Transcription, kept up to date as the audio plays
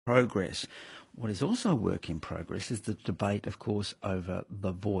progress. What is also a work in progress is the debate, of course, over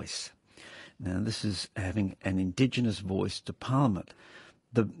the voice. Now, this is having an Indigenous voice to Parliament.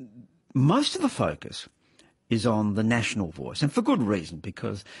 Most of the focus is on the national voice, and for good reason,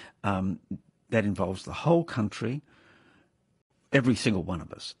 because that involves the whole country, every single one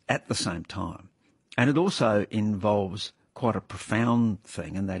of us, at the same time. And it also involves quite a profound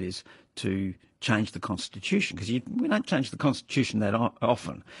thing, and that is to change the Constitution, because we don't change the Constitution that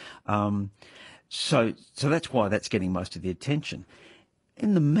often. So that's why that's getting most of the attention.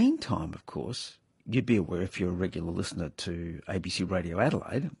 In the meantime, of course, you'd be aware, if you're a regular listener to ABC Radio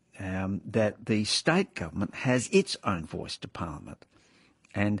Adelaide, that the state government has its own voice to Parliament.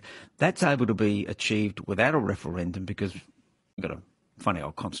 And that's able to be achieved without a referendum because we've got a funny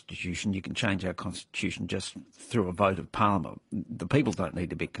old constitution. You can change our constitution just through a vote of Parliament. The people don't need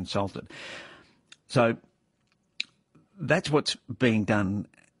to be consulted. So that's what's being done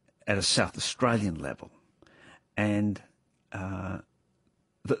at a South Australian level. And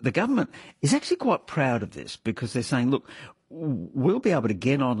the government is actually quite proud of this because they're saying, look, we'll be able to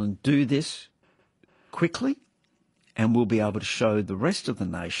get on and do this quickly, and we'll be able to show the rest of the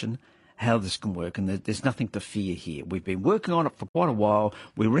nation how this can work, and there's nothing to fear here. We've been working on it for quite a while.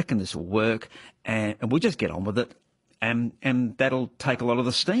 We reckon this will work, and we'll just get on with it, and that'll take a lot of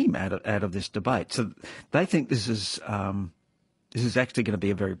the steam out of this debate. So they think this is actually going to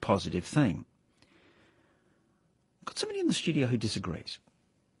be a very positive thing. I've got somebody in the studio who disagrees.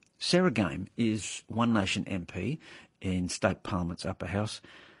 Sarah Game is One Nation MP in State Parliament's Upper House,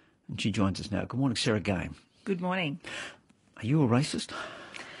 and she joins us now. Good morning, Sarah Game. Good morning. Are you a racist?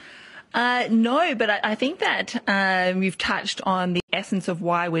 No, but I think that you've touched on the essence of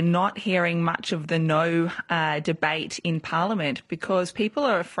why we're not hearing much of the no debate in Parliament, because people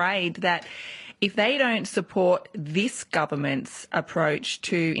are afraid that if they don't support this government's approach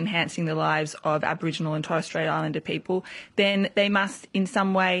to enhancing the lives of Aboriginal and Torres Strait Islander people, then they must in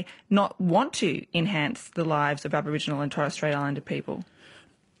some way not want to enhance the lives of Aboriginal and Torres Strait Islander people.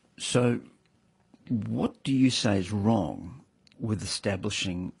 So what do you say is wrong with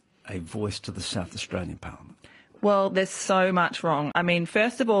establishing a voice to the South Australian Parliament? Well, there's so much wrong. I mean,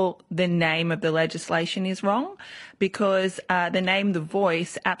 first of all, the name of the legislation is wrong because the name The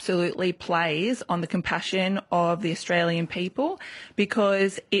Voice absolutely plays on the compassion of the Australian people,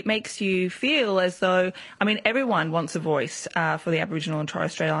 because it makes you feel as though, I mean, everyone wants a voice for the Aboriginal and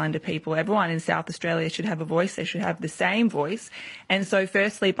Torres Strait Islander people. Everyone in South Australia should have a voice. They should have the same voice. And so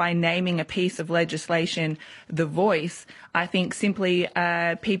firstly, by naming a piece of legislation The Voice, I think simply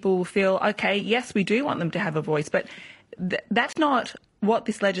people feel, okay, yes, we do want them to have a voice. But that's not what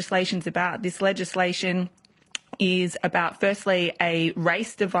this legislation's about. This legislation is about, firstly, a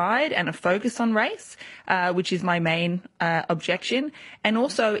race divide and a focus on race, which is my main objection. And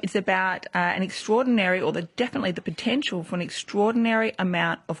also it's about an extraordinary, or definitely the potential for an extraordinary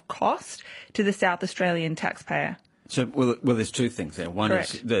amount of cost to the South Australian taxpayer. So, well, there's two things there. One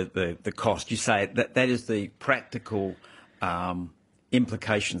Correct. is the cost. You say that is the practical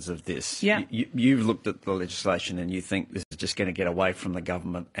implications of this. Yeah. You've looked at the legislation and you think this is just going to get away from the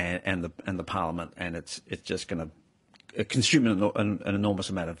government and the Parliament, and it's just going to consume an enormous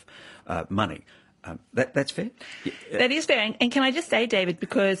amount of money. That's fair? That is fair. And can I just say, David,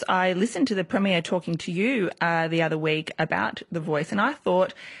 because I listened to the Premier talking to you the other week about The Voice, and I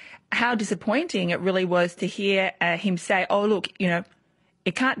thought how disappointing it really was to hear him say, oh, look,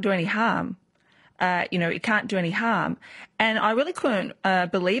 it can't do any harm. It can't do any harm. And I really couldn't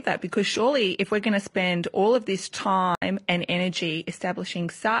believe that, because surely if we're going to spend all of this time and energy establishing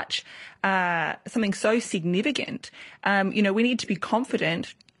such something so significant, we need to be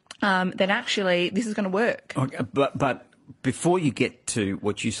confident that actually this is going to work. Okay, but before you get to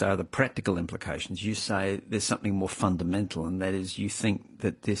what you say are the practical implications, you say there's something more fundamental, and that is you think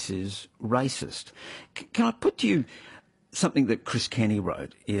that this is racist. Can I put to you something that Chris Kenny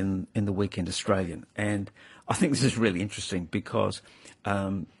wrote in the Weekend Australian? And I think this is really interesting because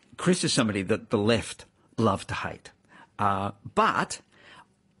Chris is somebody that the left love to hate. But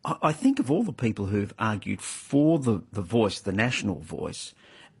I think of all the people who've argued for the voice, the national voice,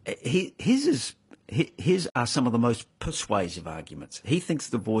 his are some of the most persuasive arguments. He thinks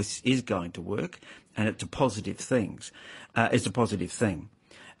the voice is going to work, and it's a positive thing.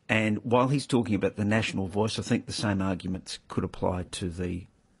 And while he's talking about the national voice, I think the same arguments could apply to the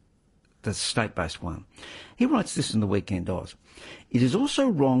state-based one. He writes this in the Weekend Oz. It is also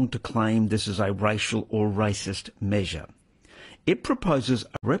wrong to claim this is a racial or racist measure. It proposes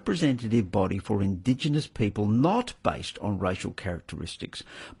a representative body for Indigenous people not based on racial characteristics,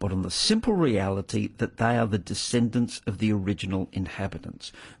 but on the simple reality that they are the descendants of the original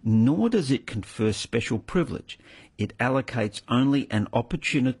inhabitants. Nor does it confer special privilege. It allocates only an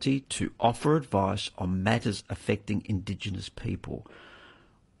opportunity to offer advice on matters affecting Indigenous people.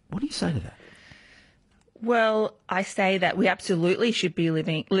 What do you say to that? Well, I say that we absolutely should be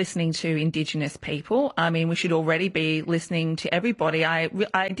listening to Indigenous people. I mean, we should already be listening to everybody. I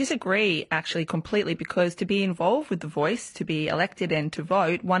disagree actually completely, because to be involved with the Voice, to be elected and to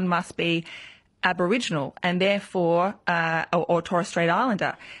vote, one must be Aboriginal and therefore, or Torres Strait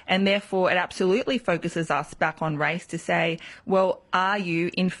Islander. And therefore it absolutely focuses us back on race to say, well, are you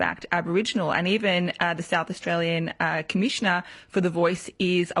in fact Aboriginal? And even the South Australian Commissioner for the Voice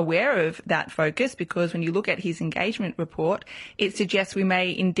is aware of that focus, because when you look at his engagement report, it suggests we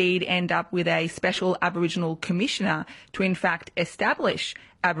may indeed end up with a special Aboriginal Commissioner to in fact establish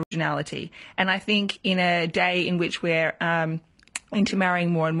Aboriginality. And I think in a day in which we're intermarrying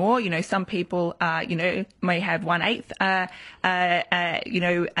more and more, some people, may have 1/8,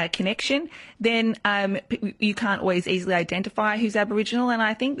 a connection, then you can't always easily identify who's Aboriginal. And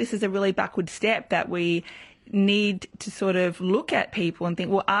I think this is a really backward step, that we need to sort of look at people and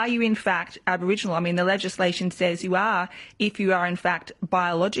think, well, are you in fact Aboriginal? I mean, the legislation says you are if you are in fact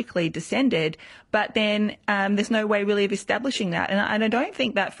biologically descended, but then there's no way really of establishing that. And I don't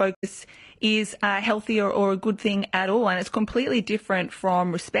think that focus is healthy or a good thing at all. And it's completely different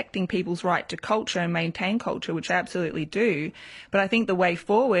from respecting people's right to culture and maintain culture, which I absolutely do. But I think the way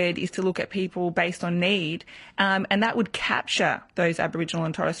forward is to look at people based on need, and that would capture those Aboriginal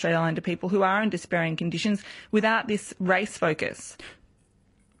and Torres Strait Islander people who are in despairing conditions without this race focus.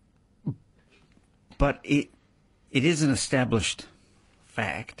 But it is an established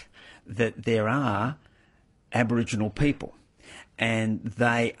fact that there are Aboriginal people, and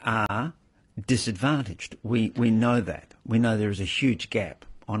they are disadvantaged. We know that. We know there is a huge gap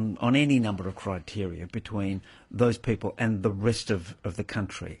on any number of criteria between those people and the rest of the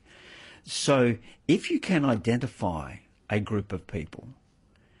country. So if you can identify a group of people,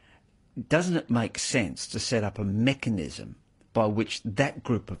 doesn't it make sense to set up a mechanism by which that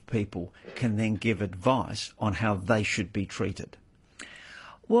group of people can then give advice on how they should be treated?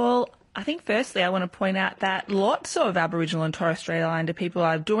 Well, I think firstly I want to point out that lots of Aboriginal and Torres Strait Islander people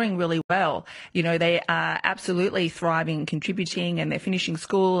are doing really well. They are absolutely thriving and contributing, and they're finishing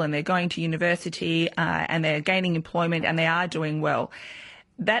school and they're going to university and they're gaining employment, and they are doing well.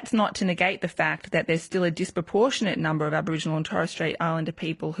 That's not to negate the fact that there's still a disproportionate number of Aboriginal and Torres Strait Islander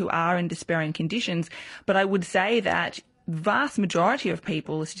people who are in despairing conditions. But I would say that vast majority of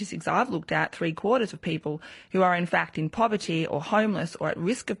people, the statistics I've looked at, 3/4 of people who are in fact in poverty or homeless or at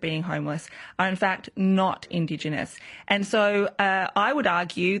risk of being homeless are in fact not Indigenous. And so I would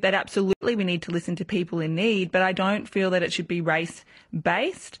argue that absolutely we need to listen to people in need, but I don't feel that it should be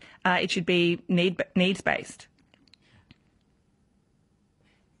race-based. It should be needs-based.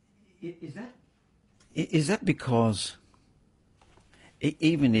 Is that because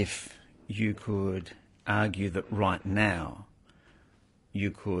even if you could argue that right now the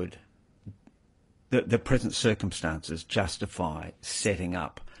present circumstances justify setting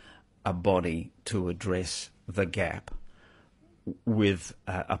up a body to address the gap with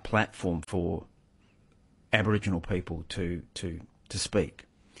a platform for Aboriginal people to speak?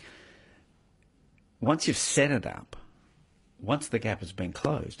 Once you've set it up, once the gap has been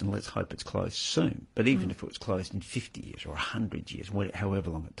closed, and let's hope it's closed soon, but even if it was closed in 50 years or 100 years,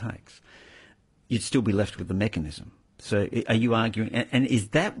 however long it takes, you'd still be left with the mechanism. So are you arguing, and is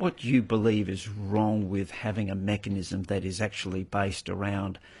that what you believe is wrong with having a mechanism that is actually based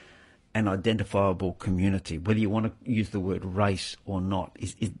around an identifiable community, whether you want to use the word race or not?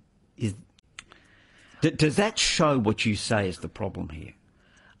 Does that show what you say is the problem here?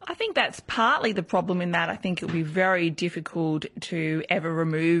 I think that's partly the problem, in that I think it will be very difficult to ever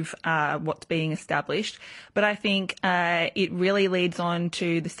remove what's being established. But I think it really leads on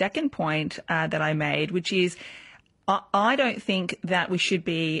to the second point that I made, which is I don't think that we should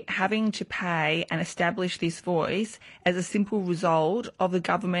be having to pay and establish this voice as a simple result of the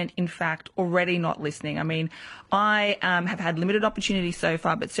government, in fact, already not listening. I mean, I have had limited opportunity so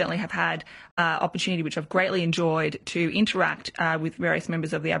far, but certainly have had opportunity, which I've greatly enjoyed, to interact with various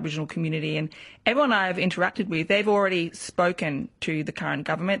members of the Aboriginal community. And everyone I've interacted with, they've already spoken to the current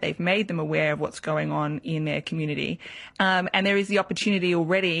government. They've made them aware of what's going on in their community. And there is the opportunity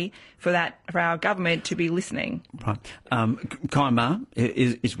already for our government to be listening. Right. Right. Kai Ma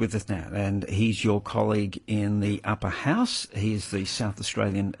is with us now, and he's your colleague in the Upper House. He's the South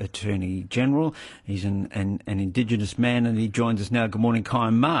Australian Attorney General. He's an Indigenous man, and he joins us now. Good morning, Kai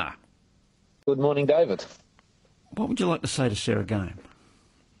Ma. Good morning, David. What would you like to say to Sarah Game?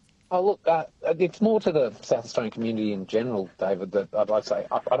 Oh, look, it's more to the South Australian community in general, David, that I'd like to say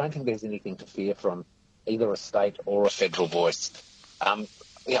I don't think there's anything to fear from either a state or a federal voice.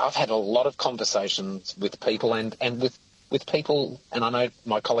 I've had a lot of conversations with people and with people, and I know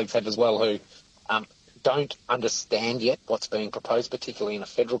my colleagues have as well, who don't understand yet what's being proposed, particularly in a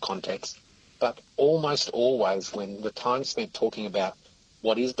federal context. But almost always when the time spent talking about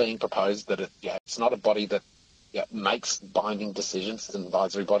what is being proposed, that it's not a body that makes binding decisions, it's an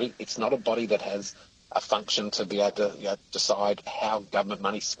advisory body. It's not a body that has a function to be able to decide how government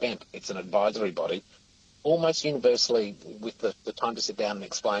money's spent. It's an advisory body. Almost universally, with the time to sit down and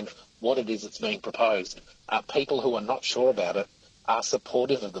explain what it is that's being proposed, people who are not sure about it are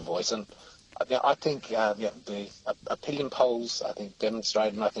supportive of the voice. And I think the opinion polls, I think,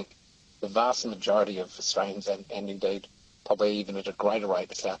 demonstrate, and I think the vast majority of Australians, and indeed probably even at a greater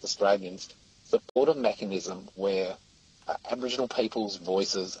rate of South Australians, support a mechanism where Aboriginal people's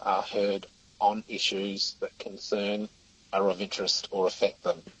voices are heard on issues that concern, are of interest or affect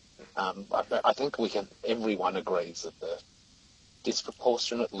them. I think everyone agrees that the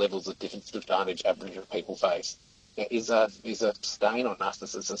disproportionate levels of disadvantage Aboriginal people face is a stain on us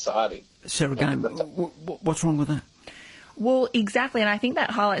as a society. Sarah Game, what's wrong with that? Well, exactly, and I think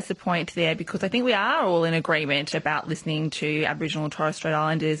that highlights the point there, because I think we are all in agreement about listening to Aboriginal and Torres Strait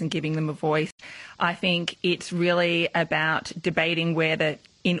Islanders and giving them a voice. I think it's really about debating whether,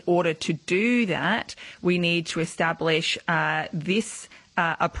 in order to do that, we need to establish this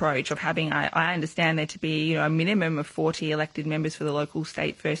approach of having, I understand there to be a minimum of 40 elected members for the local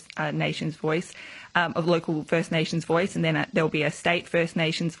state First Nations voice, of local First Nations voice, and then there'll be a state First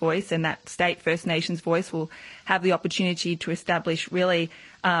Nations voice, and that state First Nations voice will have the opportunity to establish really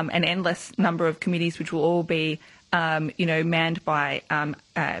an endless number of committees, which will all be manned by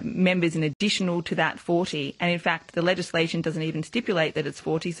members in additional to that 40. And in fact, the legislation doesn't even stipulate that it's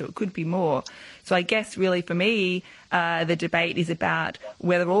 40, so it could be more. So I guess really for me, the debate is about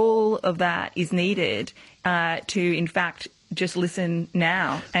whether all of that is needed to, in fact, just listen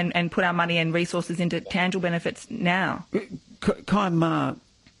now and put our money and resources into tangible benefits now. Kai Ma,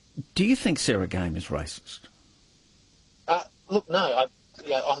 do you think Sarah Game is racist? Look, no.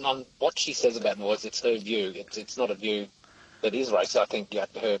 On what she says about the voice, it's her view. It's not a view that is racist. I think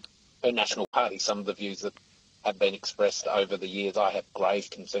her national party, some of the views that have been expressed over the years, I have grave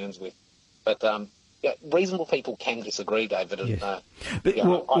concerns with. But reasonable people can disagree, David. And, yes.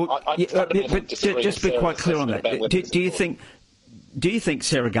 But just be quite clear on that. Do you think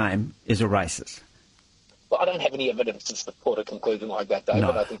Sarah Game is a racist? Well, I don't have any evidence to support a conclusion like that, David.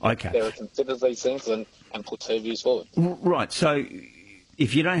 No. I think Sarah considers these things and puts her views forward. Right. So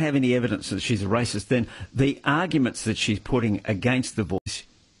if you don't have any evidence that she's a racist, then the arguments that she's putting against the voice,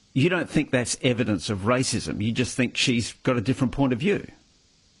 you don't think that's evidence of racism. You just think she's got a different point of view.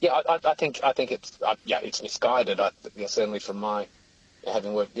 Yeah, I think it's misguided. Certainly from my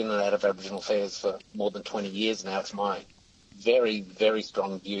having worked in and out of Aboriginal affairs for more than 20 years now, it's my very, very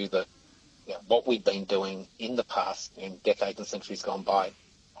strong view that what we've been doing in the past, in decades and centuries gone by,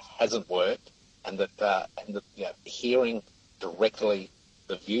 hasn't worked, and that hearing directly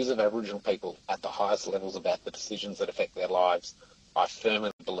the views of Aboriginal people at the highest levels about the decisions that affect their lives, I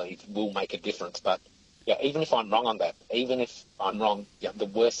firmly believe will make a difference. But even if I'm wrong on that,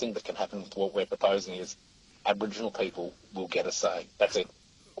 the worst thing that can happen with what we're proposing is Aboriginal people will get a say. That's it.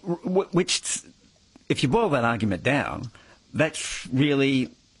 Which, if you boil that argument down, that's really,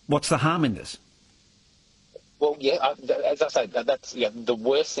 what's the harm in this? Well, as I say, that's the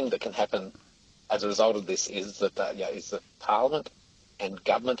worst thing that can happen as a result of this is that Parliament and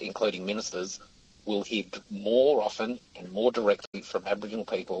government, including ministers, will hear more often and more directly from Aboriginal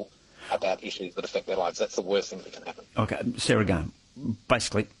people about issues that affect their lives. That's the worst thing that can happen. Okay, Sarah Game,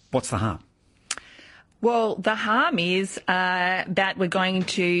 basically, what's the harm? Well, the harm is that we're going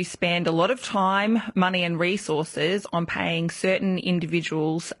to spend a lot of time, money and resources on paying certain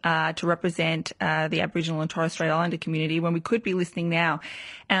individuals to represent the Aboriginal and Torres Strait Islander community when we could be listening now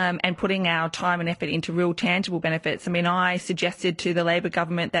and putting our time and effort into real tangible benefits. I mean, I suggested to the Labor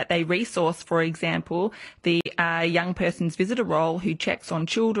government that they resource, for example, the young person's visitor role who checks on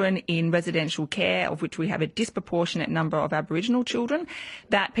children in residential care, of which we have a disproportionate number of Aboriginal children.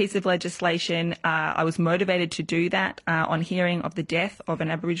 That piece of legislation I was was motivated to do that on hearing of the death of an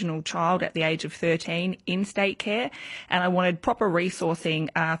Aboriginal child at the age of 13 in state care, and I wanted proper resourcing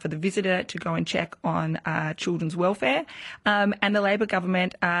for the visitor to go and check on children's welfare, and the Labor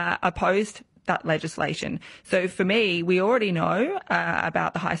government opposed that legislation. So for me, we already know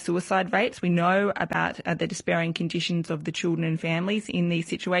about the high suicide rates. We know about the despairing conditions of the children and families in these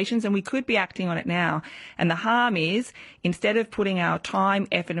situations, and we could be acting on it now. And the harm is, instead of putting our time,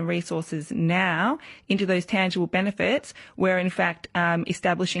 effort and resources now into those tangible benefits, we're in fact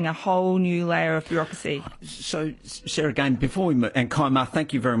establishing a whole new layer of bureaucracy. So, Sarah, again, before we move, and Kaimar,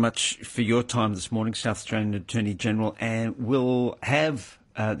 thank you very much for your time this morning, South Australian Attorney General, and we'll have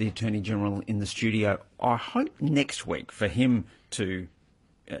the Attorney General in the studio, I hope next week, for him to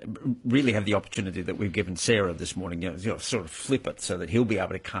really have the opportunity that we've given Sarah this morning, sort of flip it so that he'll be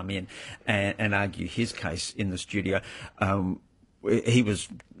able to come in and argue his case in the studio.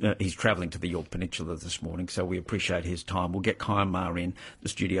 He's travelling to the York Peninsula this morning, so we appreciate his time. We'll get Kaimar in the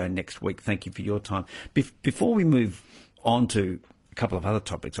studio next week. Thank you for your time. Before we move on to a couple of other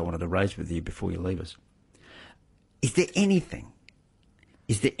topics I wanted to raise with you before you leave us, is there anything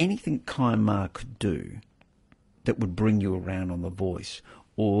Kaimar could do that would bring you around on The Voice?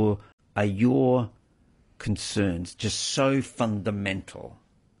 Or are your concerns just so fundamental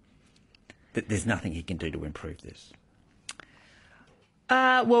that there's nothing he can do to improve this?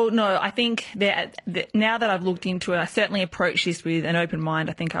 Well, no, I think that now that I've looked into it, I certainly approached this with an open mind.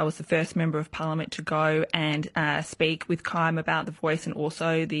 I think I was the first Member of Parliament to go and speak with Kaim about The Voice, and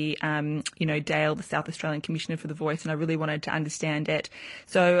also the, Dale, the South Australian Commissioner for The Voice, and I really wanted to understand it.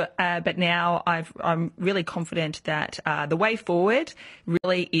 So, but now I'm really confident that the way forward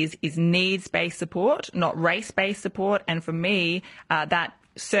really is needs-based support, not race-based support, and for me, that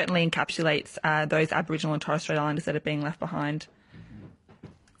certainly encapsulates those Aboriginal and Torres Strait Islanders that are being left behind.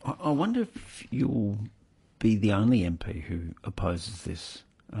 I wonder if you'll be the only MP who opposes this,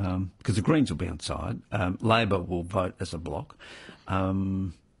 because the Greens will be on side. Labor will vote as a bloc. I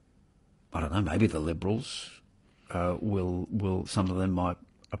don't know, maybe the Liberals will. Some of them might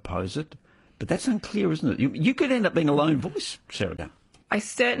oppose it, but that's unclear, isn't it? You could end up being a lone voice, Sarah. I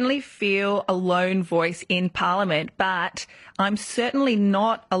certainly feel a lone voice in Parliament, but I'm certainly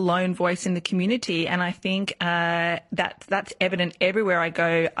not a lone voice in the community. And I think that's evident everywhere I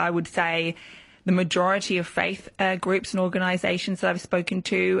go. I would say the majority of faith groups and organisations that I've spoken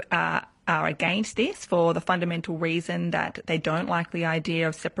to are against this for the fundamental reason that they don't like the idea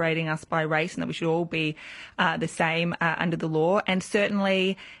of separating us by race, and that we should all be the same under the law. And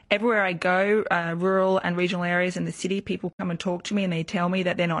certainly everywhere I go, rural and regional areas in the city, people come and talk to me and they tell me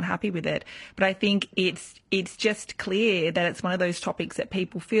that they're not happy with it. But I think it's just clear that it's one of those topics that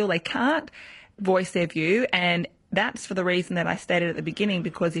people feel they can't voice their view, and that's for the reason that I stated at the beginning,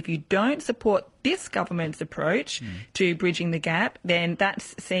 because if you don't support this government's approach to bridging the gap, then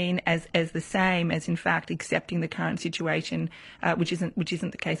that's seen as the same as, in fact, accepting the current situation, which isn't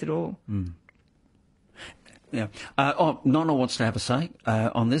the case at all. Mm. Yeah. Nonna wants to have a say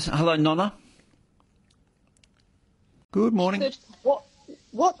on this. Hello, Nonna. Good morning. But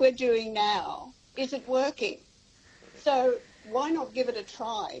what we're doing now isn't working. So why not give it a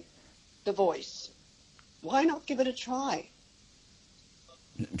try, The Voice? Why not give it a try?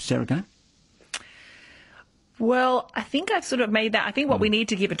 Sarah, go. Well, I think I've sort of made that. I think what we need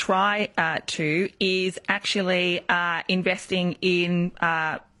to give a try to is actually investing in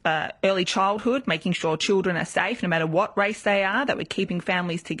early childhood, making sure children are safe no matter what race they are, that we're keeping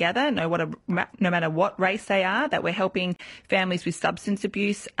families together no matter what race they are, that we're helping families with substance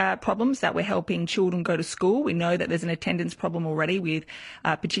abuse problems, that we're helping children go to school. We know that there's an attendance problem already with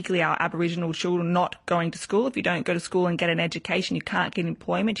particularly our Aboriginal children not going to school. If you don't go to school and get an education, you can't get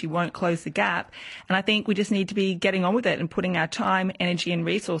employment, you won't close the gap. And I think we just need to be getting on with it and putting our time, energy and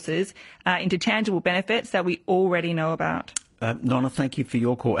resources into tangible benefits that we already know about. Nonna, thank you for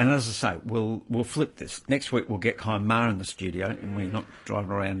your call. And as I say, we'll flip this. Next week we'll get Kaimar in the studio, and we're not driving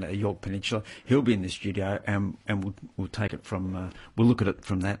around York Peninsula. He'll be in the studio, and we'll take it from we'll look at it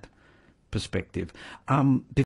from that perspective.